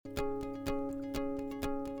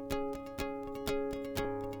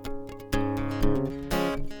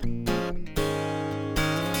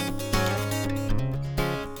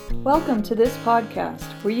Welcome to this podcast,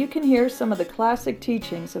 where you can hear some of the classic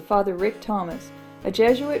teachings of Father Rick Thomas, a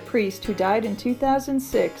Jesuit priest who died in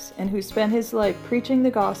 2006 and who spent his life preaching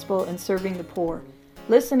the gospel and serving the poor.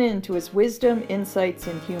 Listen in to his wisdom, insights,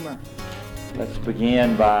 and humor. Let's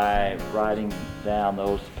begin by writing down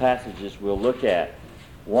those passages we'll look at.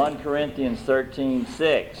 1 Corinthians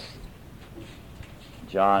 13:6,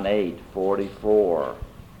 John 8:44,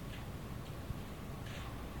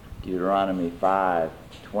 Deuteronomy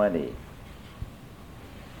 5:20,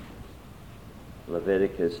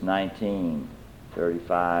 Leviticus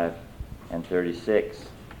 19:35 and 36,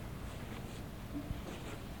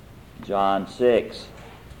 John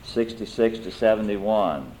 6:66 to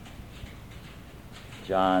 71,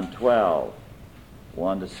 John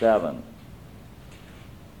 12:1 to 7,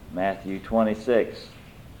 Matthew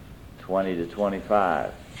 26:20 to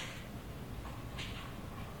 25,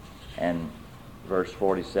 and verse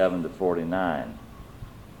 47 to 49.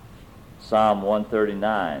 Psalm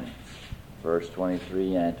 139, verse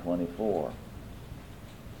 23 and 24.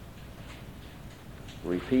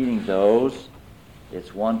 Repeating those,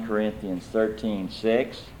 it's 1 Corinthians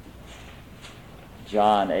 13:6,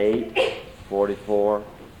 John 8:44,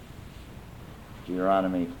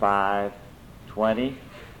 Deuteronomy 5:20,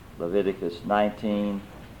 Leviticus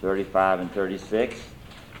 19:35 and 36,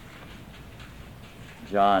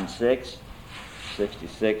 John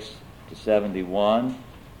 6:66 to 71,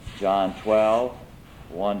 John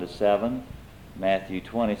 12:1 to 7, Matthew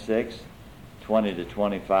 26:20 to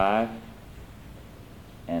 25,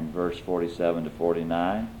 and verse 47 to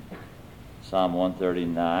 49, Psalm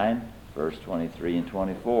 139, verse 23 and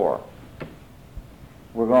 24.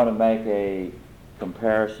 We're going to make a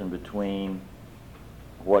comparison between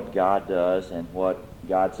what God does and what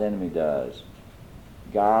God's enemy does.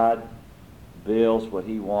 God builds what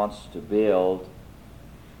he wants to build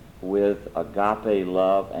with agape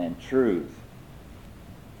love and truth.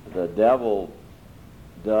 The devil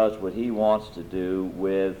does what he wants to do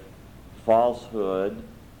with falsehood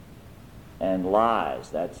and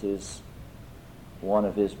lies. That's one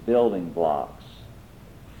of his building blocks.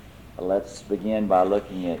 Let's begin by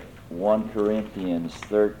looking at 1 Corinthians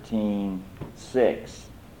 13:6,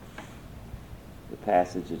 the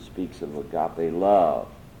passage that speaks of agape love.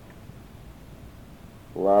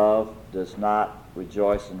 Love does not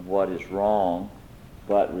rejoice in what is wrong,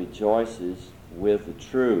 but rejoices with the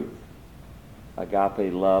truth.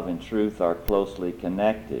 Agape love and truth are closely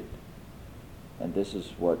connected, and this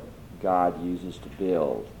is what God uses to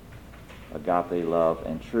build agape love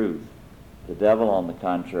and truth. The devil, on the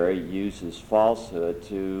contrary, uses falsehood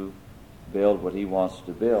to build what he wants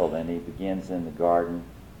to build, and he begins in the garden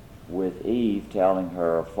with Eve, telling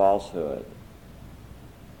her a falsehood.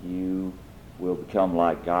 You will become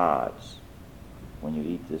like gods when you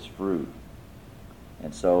eat this fruit.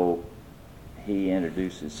 And so he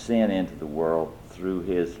introduces sin into the world through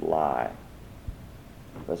his lie.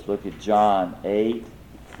 Let's look at John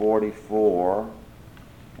 8:44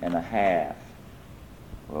 and a half.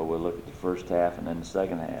 Well, we'll look at the first half and then the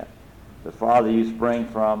second half. The father you spring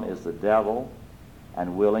from is the devil,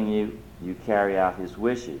 and willing you carry out his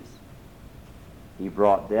wishes. He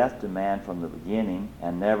brought death to man from the beginning,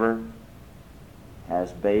 and never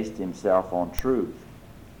has based himself on truth.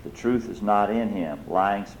 The truth is not in him.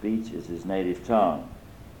 Lying speech is his native tongue.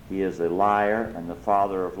 He is a liar and the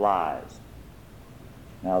father of lies.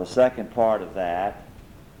 Now the second part of that,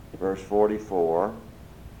 verse 44,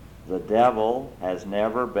 the devil has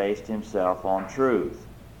never based himself on truth.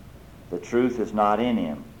 The truth is not in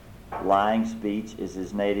him. Lying speech is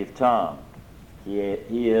his native tongue.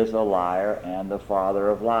 He is a liar and the father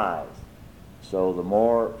of lies. So the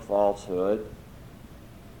more falsehood,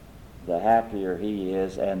 the happier he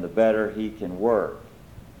is and the better he can work,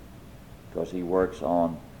 because he works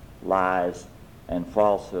on lies and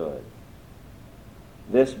falsehood.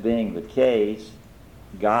 This being the case,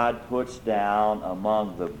 God puts down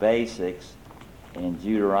among the basics in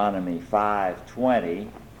Deuteronomy 5:20,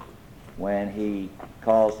 when he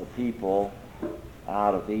calls the people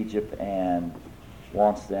out of Egypt and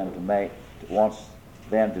wants them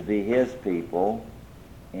to be his people.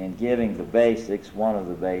 In giving the basics, one of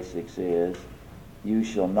the basics is, you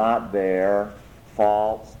shall not bear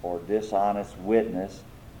false or dishonest witness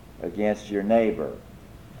against your neighbor.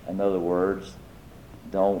 In other words,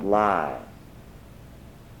 don't lie.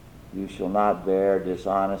 You shall not bear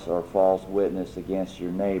dishonest or false witness against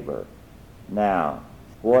your neighbor. Now,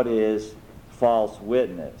 what is false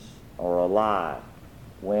witness or a lie?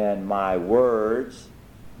 When my words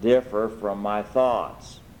differ from my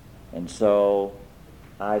thoughts. And so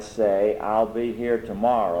I say, I'll be here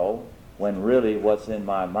tomorrow, when really what's in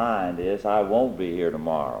my mind is, I won't be here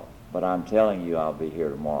tomorrow. but I'm telling you I'll be here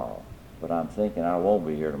tomorrow. But I'm thinking I won't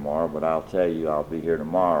be here tomorrow, but I'll tell you I'll be here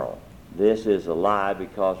tomorrow. This is a lie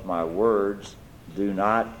because my words do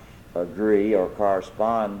not agree or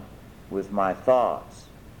correspond with my thoughts.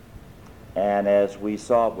 And as we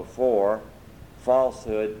saw before,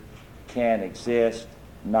 falsehood can exist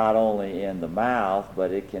not only in the mouth,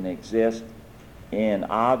 but it can exist in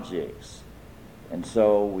objects. And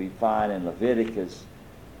so we find in Leviticus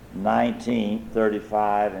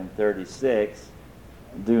 19:35 and 36,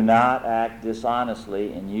 do not act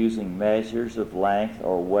dishonestly in using measures of length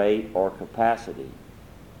or weight or capacity.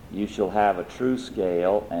 You shall have a true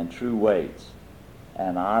scale and true weights,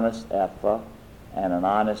 an honest ephah and an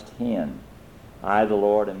honest hin. I, the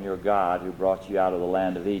Lord, am your God who brought you out of the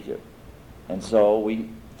land of Egypt. And so we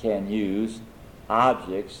can use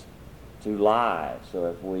objects to lie. So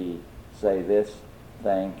if we say this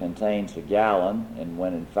thing contains a gallon, and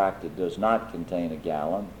when in fact it does not contain a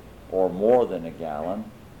gallon, or more than a gallon,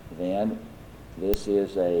 then this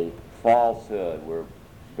is a falsehood. We're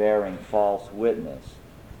bearing false witness.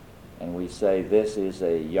 And we say this is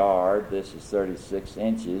a yard, this is 36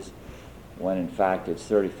 inches, when in fact it's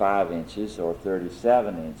 35 inches or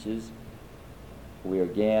 37 inches. We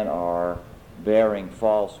again are bearing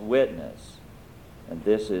false witness. And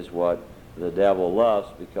this is what the devil loves,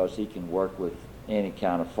 because he can work with any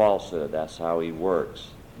kind of falsehood. That's how he works.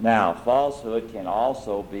 Now, falsehood can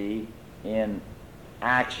also be in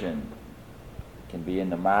action. It can be in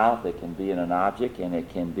the mouth, it can be in an object, and it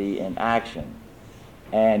can be in action.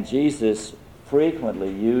 And Jesus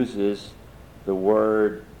frequently uses the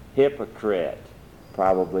word hypocrite.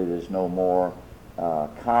 Probably there's no more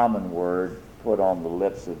common word put on the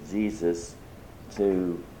lips of Jesus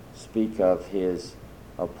to speak of his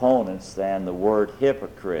opponents than the word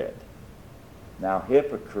hypocrite. Now,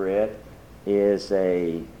 hypocrite is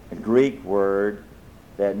a Greek word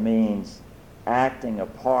that means acting a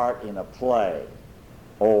part in a play,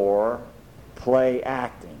 or play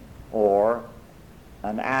acting, or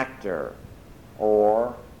an actor,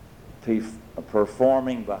 or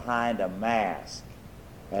performing behind a mask,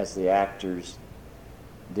 as the actors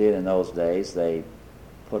did in those days. They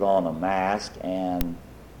put on a mask and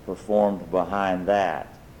performed behind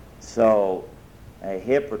that. So a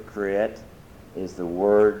hypocrite is the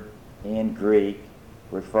word in Greek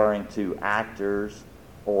referring to actors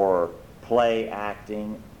or play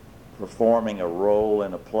acting, performing a role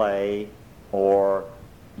in a play, or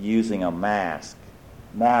using a mask.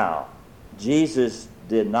 Now, Jesus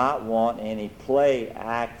did not want any play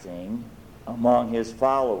acting among his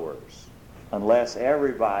followers unless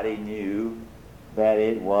everybody knew that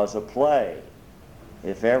it was a play.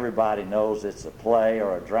 If everybody knows it's a play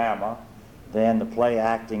or a drama, then the play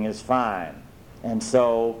acting is fine. And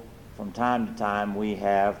so, from time to time, we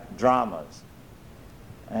have dramas.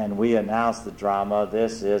 And we announce the drama.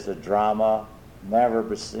 This is a drama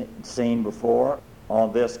never seen before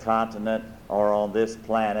on this continent or on this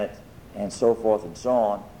planet, and so forth and so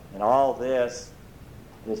on. And all this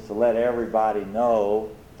is to let everybody know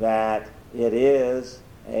that it is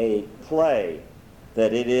a play,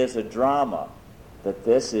 that it is a drama, that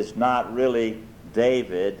this is not really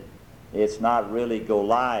David, it's not really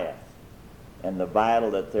Goliath. And the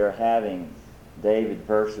battle that they're having, David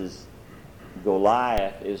versus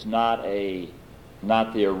Goliath, is not the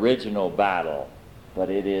original battle, but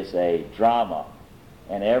it is a drama.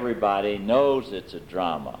 And everybody knows it's a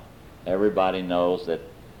drama. Everybody knows that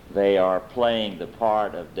they are playing the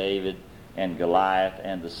part of David and Goliath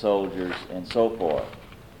and the soldiers and so forth.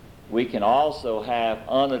 We can also have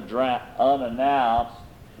unannounced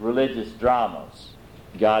religious dramas.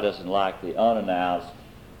 God doesn't like the unannounced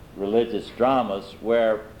religious dramas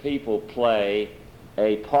where people play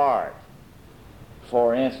a part.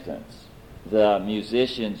 For instance, the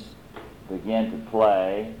musicians begin to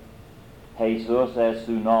play Jesus es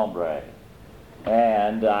su nombre,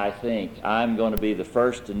 and I think I'm going to be the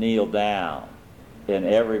first to kneel down, and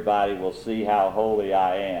everybody will see how holy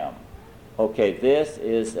I am. Okay, this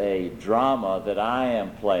is a drama that I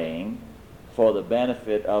am playing for the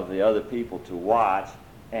benefit of the other people to watch,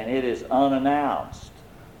 and it is unannounced.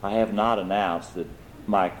 I have not announced that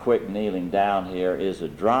my quick kneeling down here is a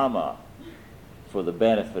drama for the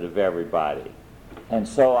benefit of everybody. And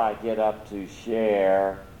so I get up to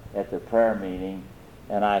share at the prayer meeting,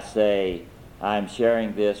 and I say, I'm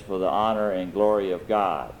sharing this for the honor and glory of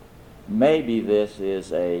God. Maybe this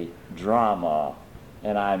is a drama,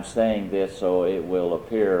 and I'm saying this so it will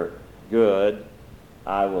appear good.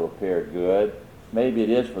 I will appear good. Maybe it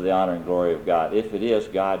is for the honor and glory of God. If it is,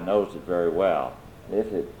 God knows it very well.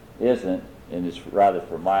 If it isn't, and it's rather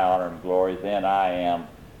for my honor and glory, then I am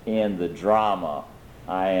in the drama.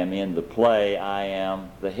 I am in the play. I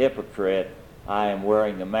am the hypocrite. I am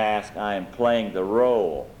wearing the mask. I am playing the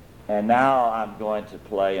role. And now I'm going to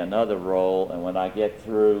play another role, and when I get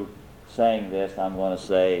through saying this, I'm going to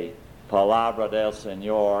say, Palabra del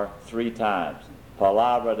Señor 3 times.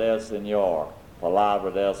 Palabra del Señor.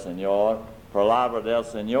 Palabra del Señor. Palabra del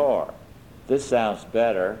Señor. This sounds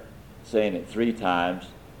better, saying it 3 times,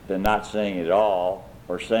 than not saying it at all,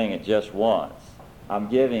 or saying it just once. I'm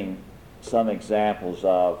giving some examples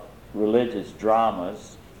of religious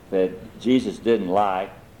dramas that Jesus didn't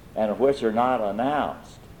like, and of which are not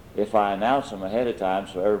announced. If I announce them ahead of time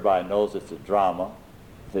so everybody knows it's a drama,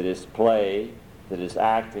 that it's play, that it's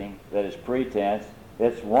acting, that it's pretense,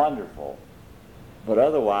 it's wonderful. But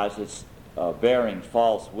otherwise, it's bearing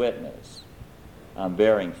false witness. I'm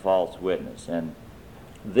bearing false witness. And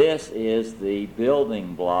this is the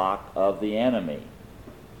building block of the enemy,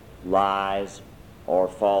 lies or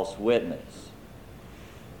false witness.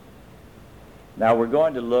 Now we're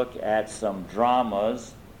going to look at some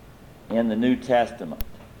dramas in the New Testament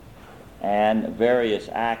and various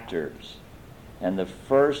actors. And the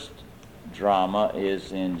first drama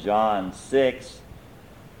is in John 6,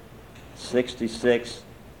 66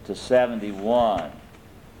 to 71.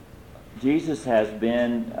 Jesus has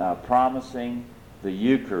been promising the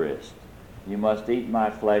Eucharist. You must eat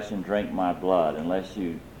my flesh and drink my blood. Unless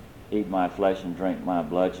you eat my flesh and drink my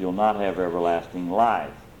blood, you'll not have everlasting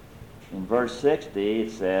life. In verse 60,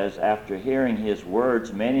 it says, after hearing his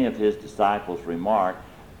words, many of his disciples remarked,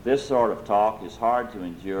 this sort of talk is hard to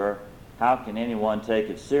endure. How can anyone take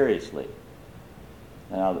it seriously?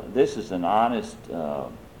 Now, this is an honest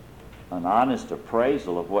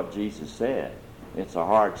appraisal of what Jesus said. It's a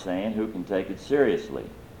hard saying. Who can take it seriously?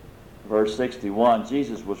 Verse 61,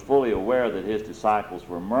 Jesus was fully aware that his disciples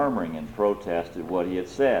were murmuring in protest at what he had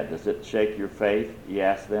said. Does it shake your faith? He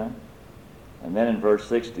asked them. And then in verse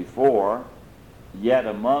 64, yet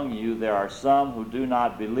among you there are some who do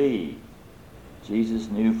not believe. Jesus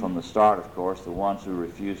knew from the start, of course, the ones who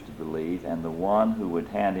refused to believe and the one who would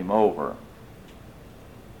hand him over.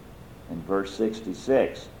 In verse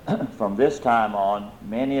 66, from this time on,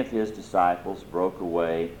 many of his disciples broke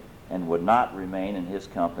away and would not remain in his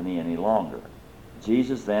company any longer.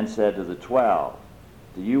 Jesus then said to the 12,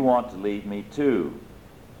 do you want to leave me too?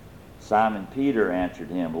 Simon Peter answered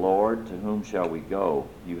him, Lord, to whom shall we go?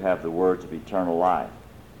 You have the words of eternal life.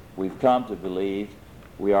 We've come to believe.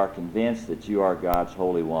 We are convinced that you are God's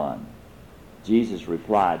Holy One. Jesus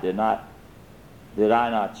replied, Did I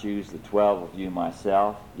not choose the 12 of you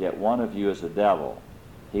myself? Yet one of you is a devil.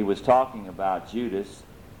 He was talking about Judas,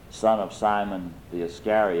 son of Simon the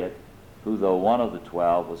Iscariot, who, though one of the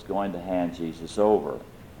 12, was going to hand Jesus over.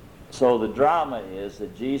 So the drama is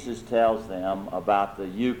that Jesus tells them about the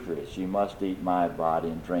Eucharist. You must eat my body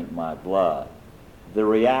and drink my blood. The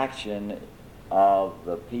reaction of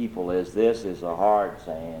the people is, this is a hard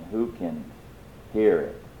saying. Who can hear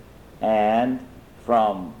it? And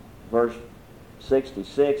from verse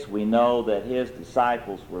 66, we know that his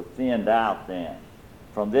disciples were thinned out then.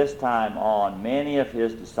 From this time on, many of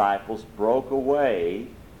his disciples broke away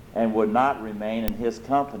and would not remain in his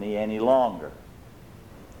company any longer.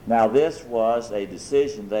 Now this was a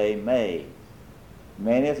decision they made.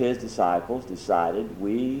 Many of his disciples decided,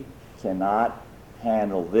 we cannot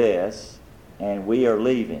handle this, and we are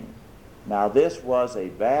leaving. Now this was a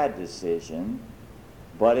bad decision,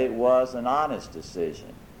 but it was an honest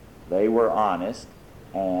decision. They were honest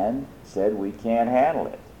and said, we can't handle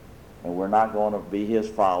it, and we're not going to be his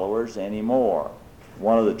followers anymore.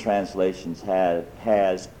 One of the translations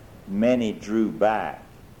has many drew back.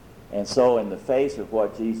 And so in the face of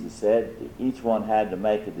what Jesus said, each one had to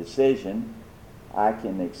make a decision. I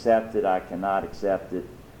can accept it, I cannot accept it,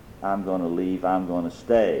 I'm going to leave, I'm going to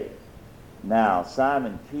stay. Now,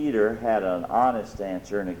 Simon Peter had an honest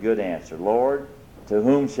answer and a good answer. Lord, to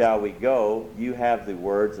whom shall we go? You have the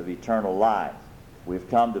words of eternal life. We've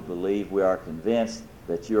come to believe, we are convinced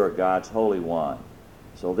that you are God's Holy One.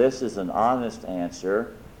 So this is an honest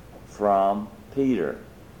answer from Peter.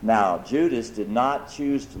 Now, Judas did not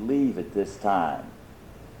choose to leave at this time.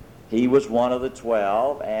 He was one of the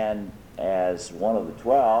 12, and as one of the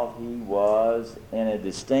 12, he was in a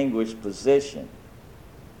distinguished position.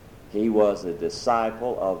 He was a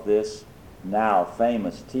disciple of this now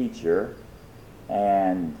famous teacher,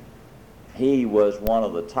 and he was one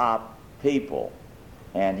of the top people,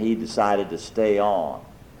 and he decided to stay on,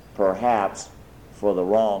 perhaps for the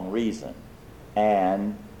wrong reason.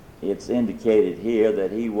 And it's indicated here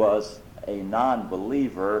that he was a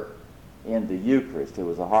non-believer in the Eucharist. It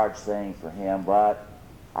was a hard saying for him, but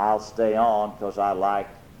I'll stay on because I like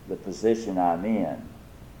the position I'm in.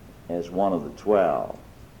 as one of the 12.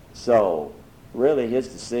 So, really, his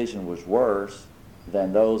decision was worse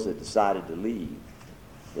than those that decided to leave.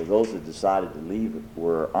 If those that decided to leave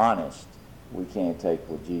were honest, we can't take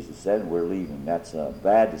what Jesus said and we're leaving. That's a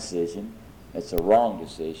bad decision. It's a wrong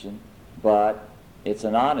decision, but it's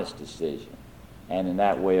an honest decision, and in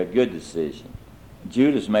that way a good decision.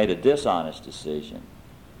 Judas made a dishonest decision.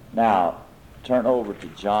 Now, turn over to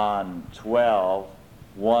John 12,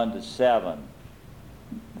 1-7.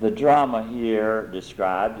 The drama here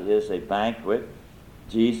described is a banquet.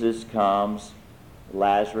 Jesus comes.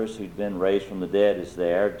 Lazarus, who'd been raised from the dead, is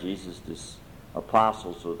there. Jesus'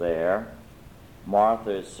 apostles are there.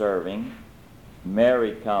 Martha is serving.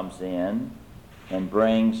 Mary comes in and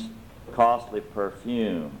brings costly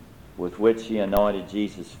perfume with which she anointed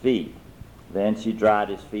Jesus' feet. Then she dried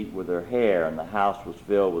his feet with her hair, and the house was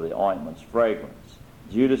filled with the ointment's fragrance.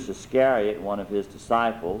 Judas Iscariot, one of his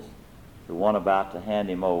disciples, the one about to hand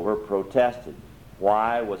him over, protested,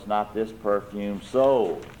 "Why was not this perfume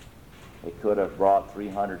sold? They could have brought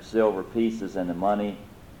 300 silver pieces and the money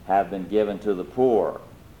have been given to the poor."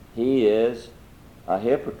 He is a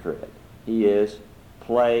hypocrite. He is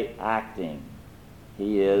play acting.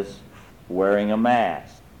 He is wearing a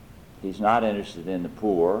mask. He's not interested in the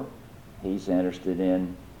poor. He's interested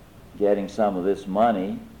in getting some of this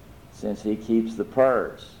money since he keeps the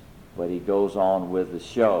purse. But he goes on with the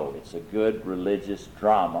show. It's a good religious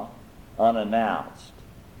drama, unannounced.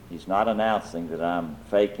 He's not announcing that I'm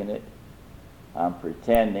faking it, I'm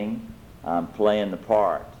pretending, I'm playing the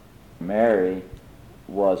part. Mary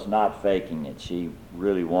was not faking it. She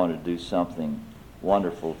really wanted to do something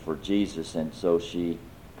wonderful for Jesus, and so she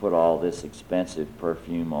put all this expensive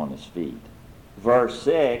perfume on his feet. Verse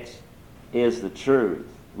 6 is the truth.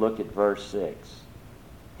 Look at verse 6.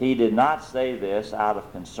 He did not say this out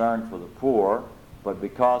of concern for the poor, but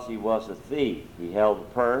because he was a thief. He held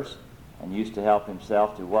the purse and used to help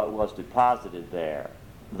himself to what was deposited there.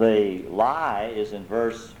 The lie is in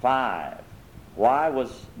verse 5. Why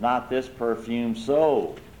was not this perfume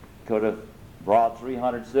sold? Could have brought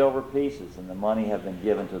 300 silver pieces and the money have been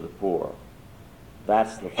given to the poor.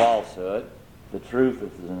 That's the falsehood. The truth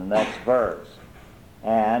is in the next verse.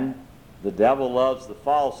 And the devil loves the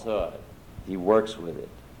falsehood. He works with it.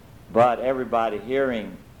 But everybody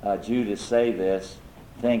hearing Judas say this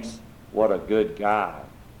thinks, what a good guy.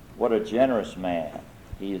 What a generous man.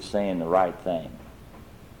 He is saying the right thing.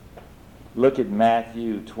 Look at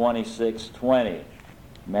Matthew 26:20.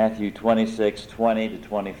 Matthew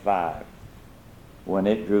 26:20-25. When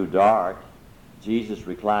it grew dark, Jesus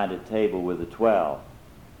reclined at table with the 12.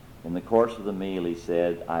 In the course of the meal he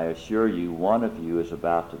said, "I assure you, one of you is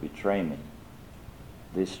about to betray me."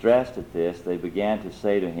 Distressed at this, they began to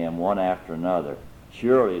say to him one after another,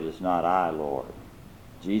 "Surely it is not I, Lord."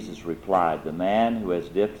 Jesus replied, "The man who has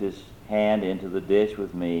dipped his hand into the dish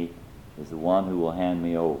with me is the one who will hand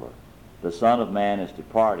me over. The Son of Man is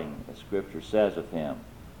departing, as Scripture says of him.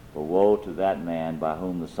 But woe to that man by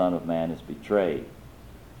whom the Son of Man is betrayed.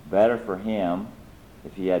 Better for him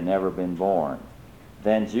if he had never been born."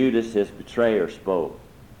 Then Judas, his betrayer, spoke,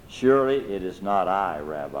 "Surely it is not I,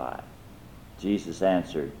 Rabbi." Jesus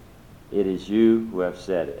answered, "It is you who have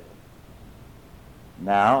said it."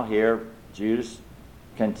 Now here Judas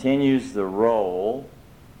continues the role,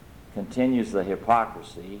 continues the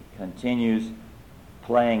hypocrisy, continues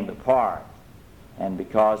playing the part. And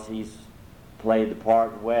because he's played the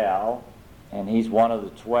part well, and he's one of the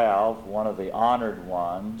 12, one of the honored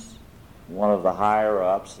ones, one of the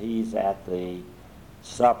higher-ups, he's at the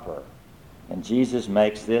supper. And Jesus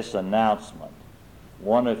makes this announcement: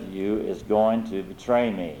 one of you is going to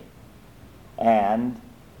betray me. And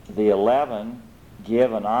the 11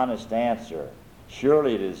 give an honest answer.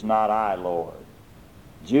 Surely it is not I, Lord.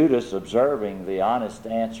 Judas, observing the honest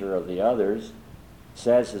answer of the others,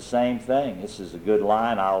 says the same thing. This is a good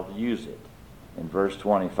line, I'll use it. In verse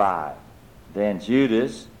 25, then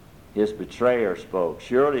Judas, his betrayer, spoke,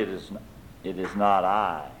 "Surely it is not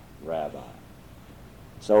I, Rabbi."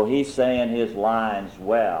 So he's saying his lines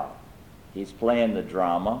well. He's playing the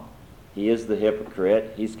drama. He is the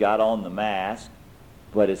hypocrite. He's got on the mask,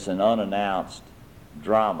 but it's an unannounced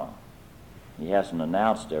drama. He hasn't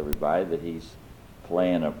announced to everybody that he's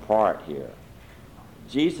playing a part here.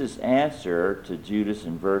 Jesus' answer to Judas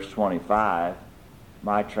in verse 25,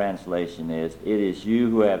 my translation is, "It is you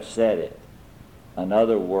who have said it." In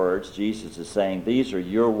other words, Jesus is saying, these are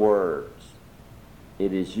your words.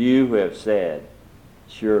 It is you who have said,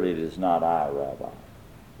 "Surely it is not I, Rabbi."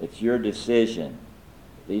 It's your decision.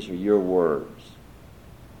 These are your words.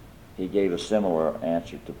 He gave a similar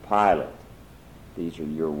answer to Pilate. These are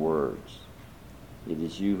your words. It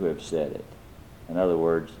is you who have said it. In other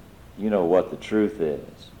words, You know what the truth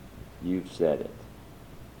is. You've said it.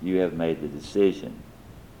 You have made the decision.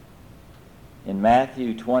 In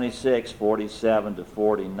Matthew 26:47 to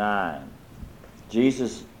 49,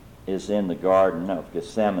 Jesus is in the Garden of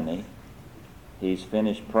Gethsemane. He's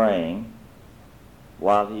finished praying.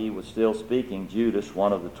 While he was still speaking, Judas,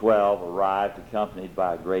 one of the 12, arrived accompanied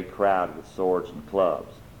by a great crowd with swords and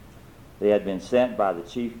clubs. They had been sent by the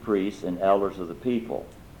chief priests and elders of the people.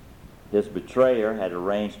 His betrayer had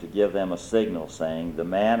arranged to give them a signal, saying, "The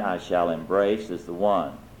man I shall embrace is the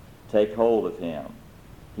one. Take hold of him."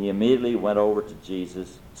 He immediately went over to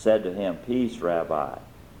Jesus, said to him, "Peace, Rabbi,"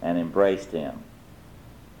 and embraced him.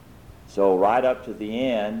 So right up to the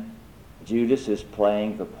end, Judas is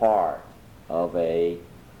playing the part of a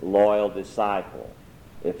loyal disciple.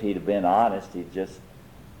 If he'd have been honest, he'd just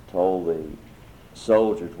told the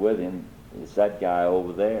soldiers with him, "It's that guy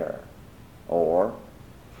over there." Or,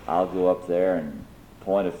 "I'll go up there and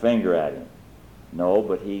point a finger at him." No,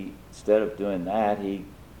 but he, instead of doing that, he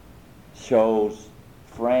shows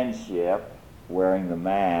friendship, wearing the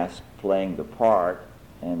mask, playing the part,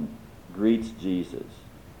 and greets Jesus,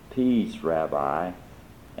 "Peace, Rabbi,"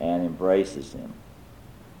 and embraces him.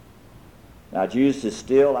 Now Judas is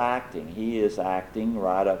still acting. He is acting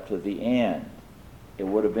right up to the end. It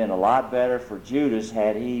would have been a lot better for Judas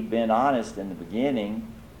had he been honest in the beginning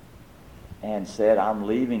and said, "I'm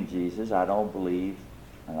leaving Jesus. I don't believe,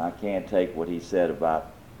 and I can't take what he said about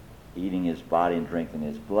eating his body and drinking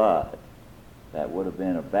his blood." That would have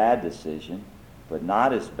been a bad decision, but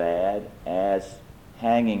not as bad as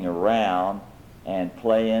hanging around and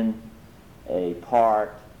playing a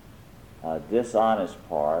part, a dishonest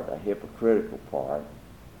part, a hypocritical part,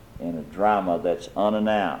 in a drama that's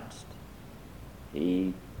unannounced.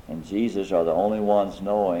 He and Jesus are the only ones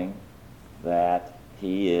knowing that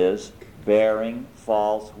he is bearing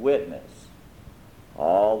false witness.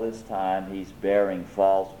 All this time he's bearing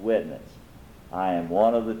false witness. "I am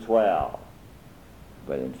one of the 12.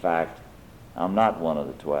 But in fact, I'm not one of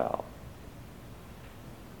the 12.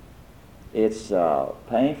 It's a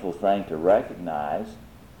painful thing to recognize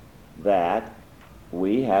that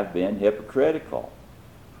we have been hypocritical.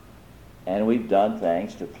 And we've done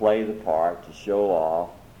things to play the part, to show off,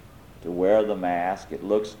 to wear the mask. It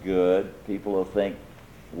looks good. People will think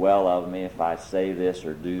well of me if I say this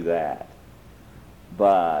or do that.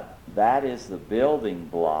 But that is the building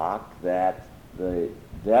block that the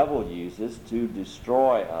devil uses to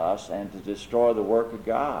destroy us and to destroy the work of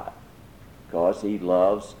God, because he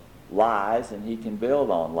loves lies and he can build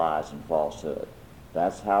on lies and falsehood.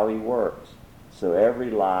 That's how he works. So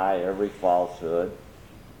every lie, every falsehood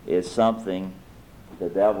is something the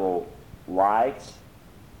devil likes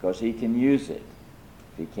because he can use it.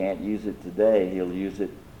 If he can't use it today, he'll use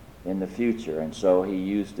it in the future. And so he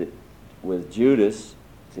used it with Judas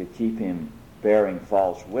to keep him bearing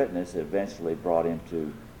false witness. It eventually brought him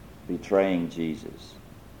to betraying Jesus.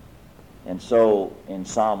 And so in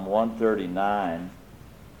Psalm 139,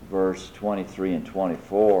 verse 23 and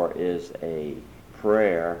 24 is a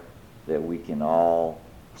prayer that we can all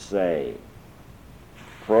say.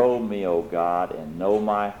 "Probe me, O God, and know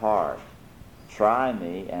my heart. Try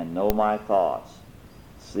me and know my thoughts.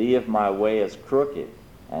 See if my way is crooked,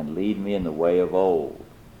 and lead me in the way of old."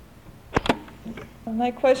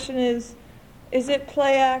 My question is it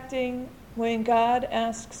play acting when God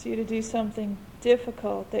asks you to do something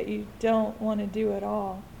difficult that you don't want to do at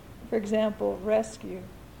all? For example, rescue.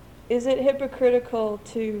 Is it hypocritical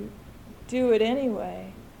to do it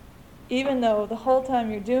anyway, even though the whole time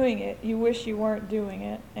you're doing it, you wish you weren't doing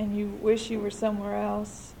it, and you wish you were somewhere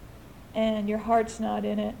else, and your heart's not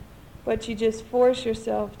in it, but you just force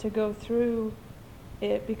yourself to go through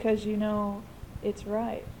it because you know it's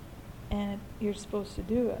right, and you're supposed to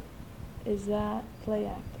do it? Is that play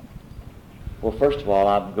acting? Well, first of all,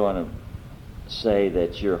 I'm going to say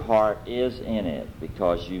that your heart is in it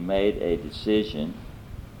because you made a decision.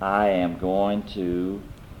 I am going to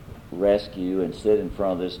rescue and sit in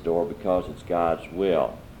front of this door because it's God's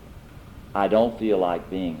will. I don't feel like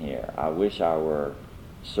being here. I wish I were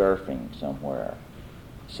surfing somewhere.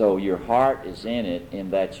 So your heart is in it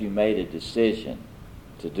in that you made a decision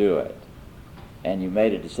to do it. And you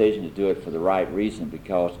made a decision to do it for the right reason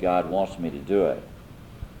because God wants me to do it.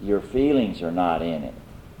 Your feelings are not in it.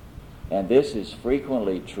 And this is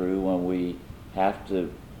frequently true when we have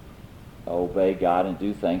to obey God and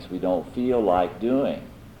do things we don't feel like doing.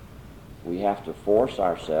 We have to force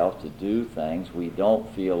ourselves to do things we don't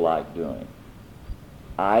feel like doing.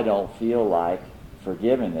 I don't feel like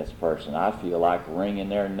forgiving this person. I feel like wringing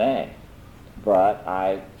their neck. But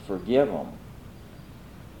I forgive them.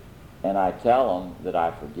 And I tell them that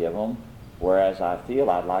I forgive them, whereas I feel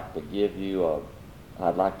I'd like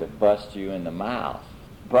to bust you in the mouth.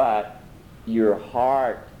 But your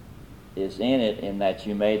heart is in it in that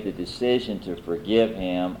you made the decision to forgive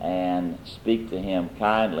him and speak to him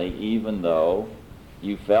kindly, even though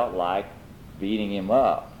you felt like beating him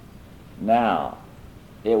up. Now,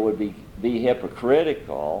 it would be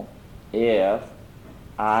hypocritical if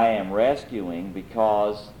I am rescuing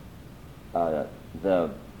because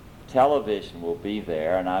the television will be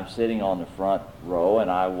there and I'm sitting on the front row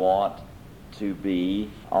and I want to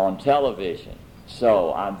be on television.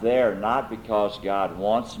 So I'm there not because God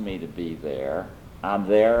wants me to be there. I'm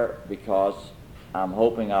there because I'm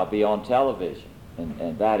hoping I'll be on television.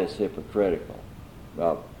 And that is hypocritical.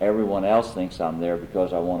 Everyone else thinks I'm there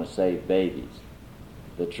because I want to save babies.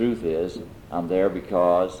 The truth is, I'm there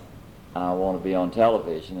because I want to be on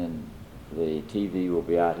television, and the TV will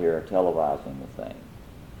be out here televising the thing.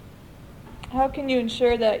 How can you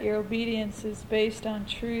ensure that your obedience is based on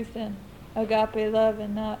truth and agape love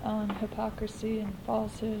and not on hypocrisy and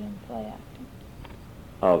falsehood and play acting?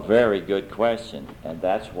 A very good question, and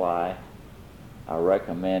that's why I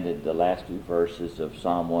recommended the last few verses of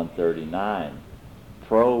Psalm 139.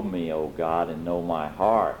 Probe me, O God, and know my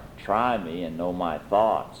heart. Try me and know my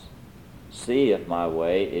thoughts. See if my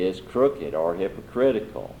way is crooked or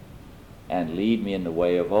hypocritical, and lead me in the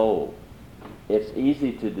way of old. It's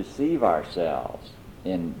easy to deceive ourselves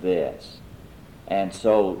in this. And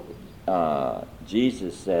so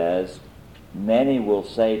Jesus says, many will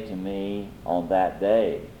say to me on that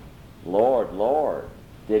day, Lord, Lord,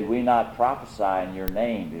 did we not prophesy in your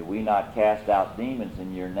name? Did we not cast out demons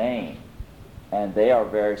in your name? And they are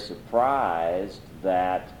very surprised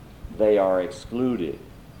that they are excluded.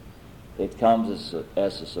 It comes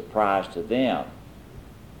as a surprise to them.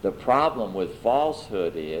 The problem with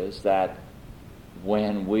falsehood is that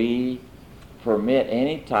when we permit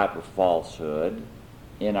any type of falsehood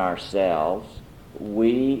in ourselves,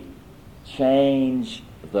 we change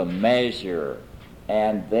the measure,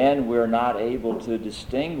 and then we're not able to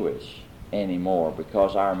distinguish anymore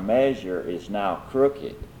because our measure is now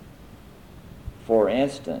crooked. For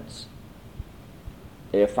instance,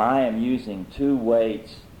 if I am using two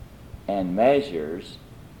weights and measures,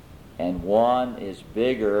 and one is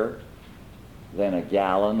bigger than a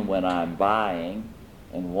gallon when I'm buying,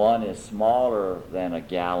 and one is smaller than a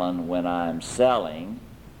gallon when I'm selling,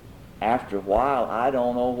 after a while I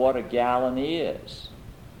don't know what a gallon is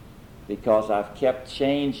because I've kept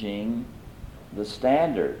changing the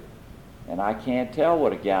standard, and I can't tell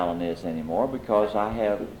what a gallon is anymore because I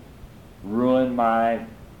have ruined my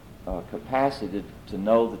capacity to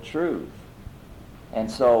know the truth. And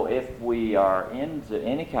so if we are into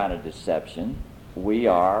any kind of deception, we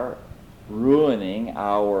are ruining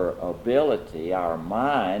our ability. Our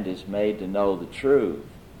mind is made to know the truth.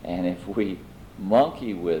 And if we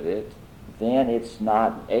monkey with it, then it's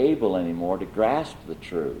not able anymore to grasp the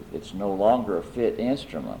truth. It's no longer a fit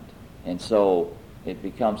instrument. And so it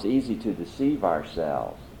becomes easy to deceive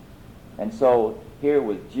ourselves. And so here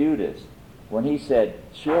with Judas, when he said,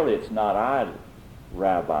 surely it's not I,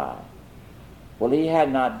 Rabbi. Well, he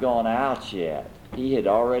had not gone out yet. He had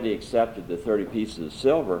already accepted the 30 pieces of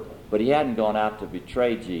silver, but he hadn't gone out to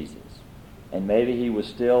betray Jesus. And maybe he was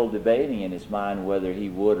still debating in his mind whether he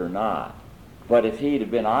would or not. But if he'd have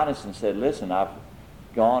been honest and said, listen, I've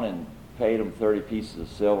gone and paid him 30 pieces of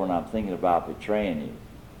silver and I'm thinking about betraying you,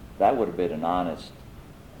 that would have been an honest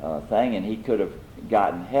thing, and he could have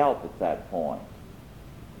gotten help at that point.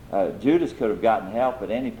 Judas could have gotten help at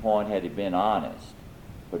any point had he been honest.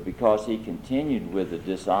 But because he continued with the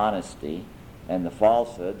dishonesty and the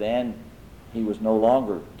falsehood, then he was no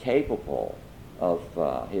longer capable of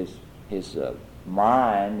his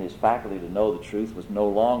mind, his faculty to know the truth was no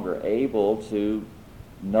longer able to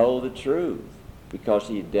know the truth because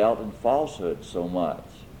he had dealt in falsehood so much.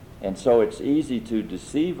 And so it's easy to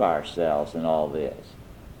deceive ourselves in all this.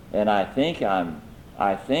 And I think I'm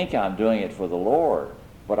doing it for the Lord,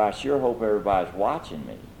 but I sure hope everybody's watching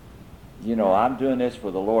me. You know, I'm doing this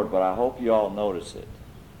for the Lord, but I hope you all notice it.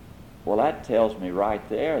 Well, that tells me right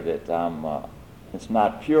there that it's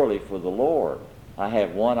not purely for the Lord. I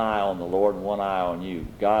have one eye on the Lord and one eye on you.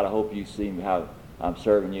 God, I hope you see how I'm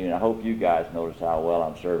serving you, and I hope you guys notice how well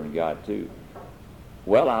I'm serving God too.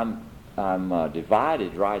 Well, I'm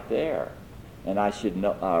divided right there, and I should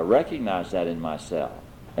recognize that in myself.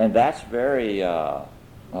 And that's a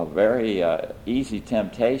very easy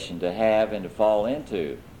temptation to have and to fall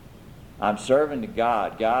into. I'm serving to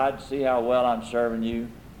God. God, see how well I'm serving you,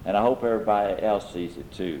 and I hope everybody else sees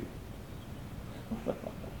it too.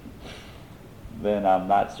 Then I'm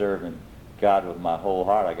not serving God with my whole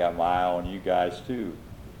heart. I got my eye on you guys too.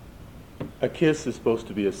 A kiss is supposed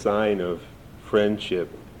to be a sign of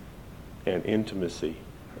friendship and intimacy,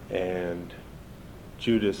 and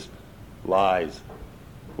Judas lies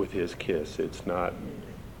with his kiss. It's not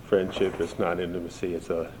friendship, it's not intimacy, it's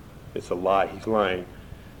a lie. He's lying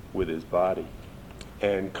with his body.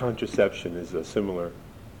 And contraception is a similar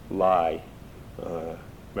lie.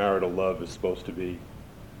 Marital love is supposed to be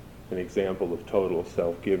an example of total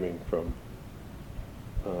self-giving from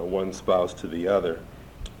one spouse to the other.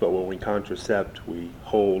 But when we contracept, we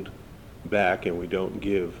hold back and we don't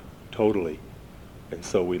give totally. And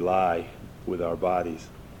so we lie with our bodies.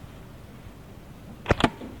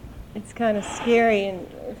 It's kind of scary. And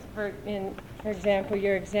for example,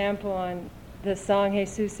 your example on the song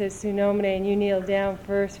Jesus es su nombre, and you kneel down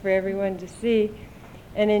first for everyone to see.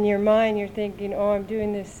 And in your mind, you're thinking, oh, I'm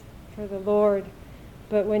doing this for the Lord.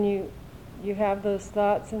 But when you have those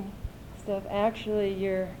thoughts and stuff, actually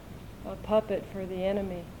you're a puppet for the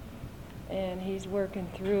enemy. And he's working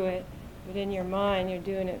through it. But in your mind, you're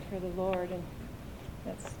doing it for the Lord. And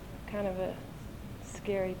that's kind of a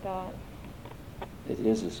scary thought. It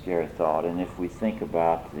is a scary thought. And if we think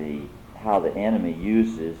about how the enemy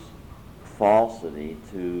uses falsity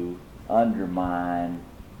to undermine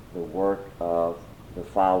the work of the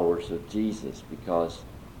followers of Jesus, because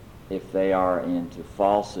if they are into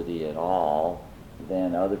falsity at all,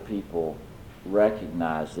 then other people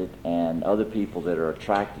recognize it, and other people that are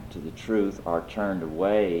attracted to the truth are turned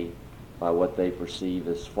away by what they perceive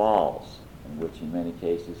as false, and which in many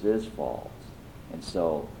cases is false. And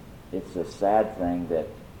so it's a sad thing that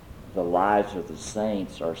the lives of the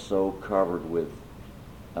saints are so covered with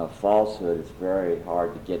falsehood. It's very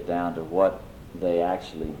hard to get down to what they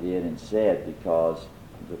actually did and said, because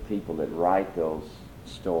the people that write those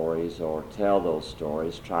stories or tell those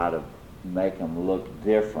stories try to make them look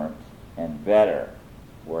different and better,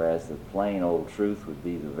 whereas the plain old truth would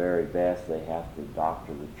be the very best. They have to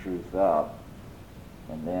doctor the truth up,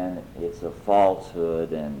 and then it's a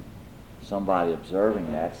falsehood, and somebody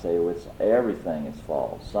observing that say, well, everything is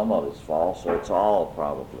false. Some of it's false, or it's all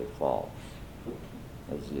probably false.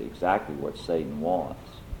 That's exactly what Satan wants.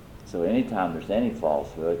 So anytime there's any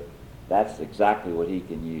falsehood, that's exactly what he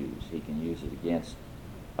can use. He can use it against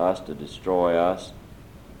us to destroy us,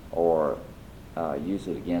 or use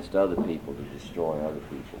it against other people to destroy other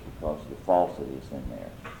people, because the falsity is in there.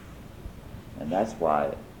 And that's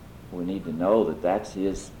why we need to know that that's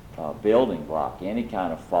his building block. Any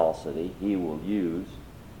kind of falsity he will use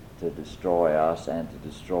to destroy us and to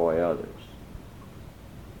destroy others.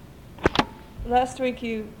 Last week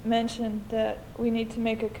you mentioned that we need to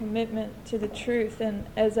make a commitment to the truth, and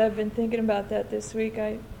as I've been thinking about that this week,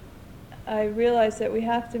 I realize that we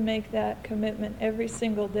have to make that commitment every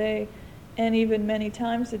single day, and even many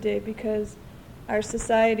times a day, because our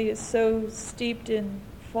society is so steeped in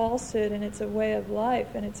falsehood, and it's a way of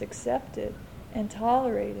life, and it's accepted and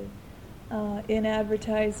tolerated in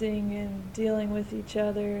advertising and dealing with each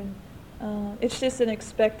other, and it's just an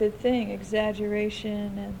expected thing.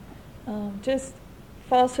 Exaggeration and just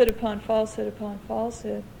falsehood upon falsehood upon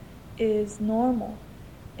falsehood is normal.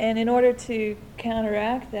 And in order to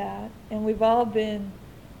counteract that, and we've all been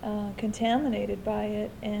contaminated by it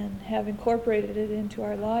and have incorporated it into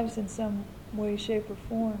our lives in some way, shape, or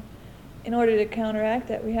form, in order to counteract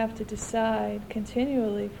that, we have to decide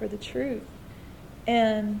continually for the truth.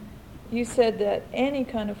 And you said that any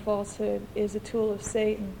kind of falsehood is a tool of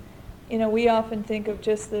Satan. You know, we often think of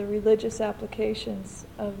just the religious applications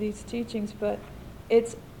of these teachings, but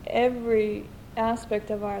it's every aspect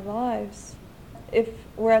of our lives. If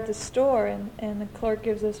we're at the store and the clerk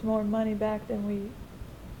gives us more money back than we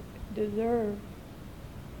deserve,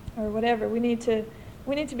 or whatever, we need to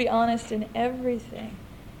be honest in everything.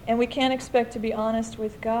 And we can't expect to be honest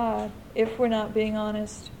with God if we're not being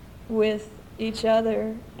honest with each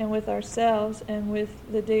other and with ourselves and with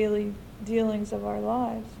the daily dealings of our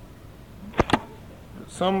lives.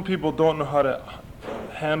 Some people don't know how to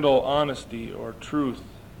handle honesty or truth.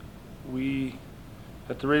 We,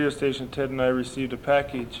 at the radio station, Ted and I received a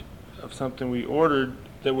package of something we ordered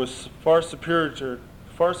that was far superior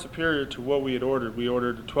to what we had ordered. We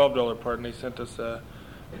ordered a $12 part, and they sent us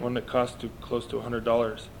one that cost close to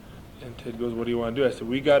 $100. And Ted goes, "What do you want to do?" I said,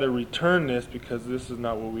 "We got to return this because this is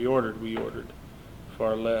not what we ordered. We ordered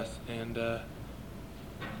far less." And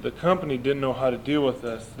the company didn't know how to deal with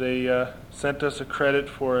us. They sent us a credit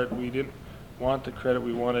for it. We didn't want the credit.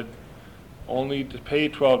 We wanted only to pay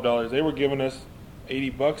 $12. They were giving us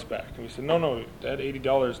 $80 back. And we said, no, that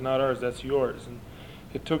 $80 is not ours, that's yours. And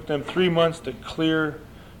it took them 3 months to clear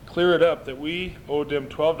it up that we owed them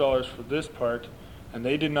 $12 for this part, and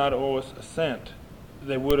they did not owe us a cent.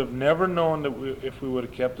 They would have never known that if we would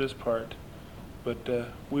have kept this part. but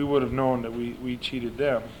we would have known that we cheated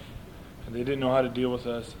them, and they didn't know how to deal with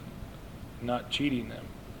us not cheating them.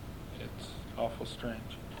 It's awful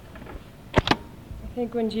strange. I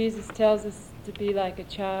think when Jesus tells us to be like a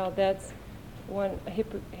child, that's one.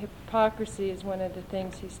 Hypocrisy is one of the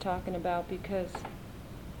things he's talking about, because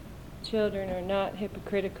children are not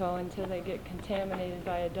hypocritical until they get contaminated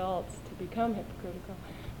by adults to become hypocritical.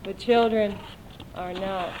 But children are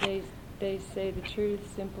not. They say the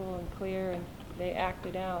truth, simple and clear, and they act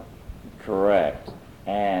it out. Correct.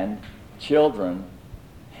 And children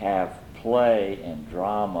have play and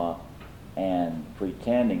drama and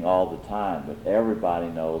pretending all the time, but everybody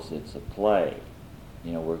knows it's a play.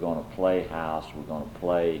 You know, we're going to play house, we're going to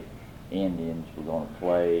play Indians, we're going to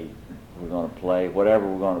play whatever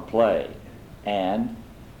we're going to play. And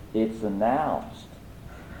it's announced,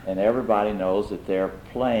 and everybody knows that they're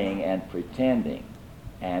playing and pretending.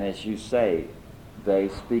 And as you say, they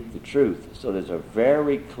speak the truth. So there's it's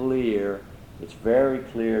very clear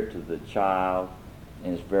to the child,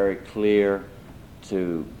 and it's very clear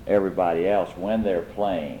to everybody else when they're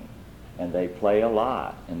playing. And they play a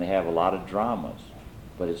lot, and they have a lot of dramas.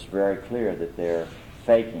 But it's very clear that they're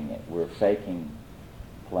faking it. We're faking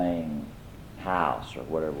playing house or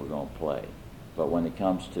whatever we're going to play. But when it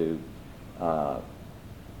comes to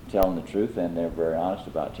telling the truth, then they're very honest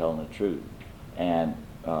about telling the truth. And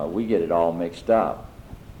we get it all mixed up.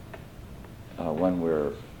 When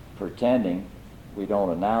we're pretending, we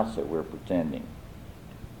don't announce that we're pretending.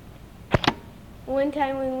 One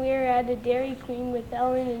time when we were at a Dairy Queen with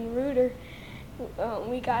Ellen and Reuter,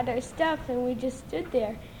 we got our stuff and we just stood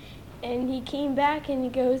there. And he came back and he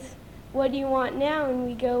goes, "What do you want now?" And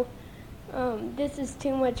we go, "This is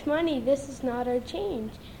too much money. This is not our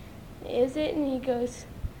change." "Is it?" And he goes,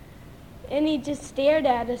 and he just stared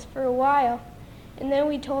at us for a while. And then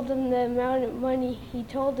we told him the amount of money he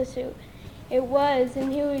told us it was,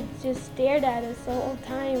 and he just stared at us the whole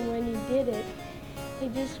time when he did it. He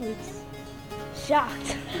just was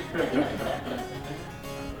shocked.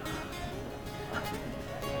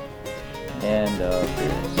 And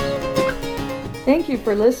Thank you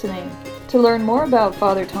for listening. To learn more about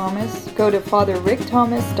Father Thomas, go to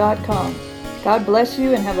FatherRickThomas.com. God bless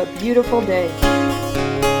you and have a beautiful day.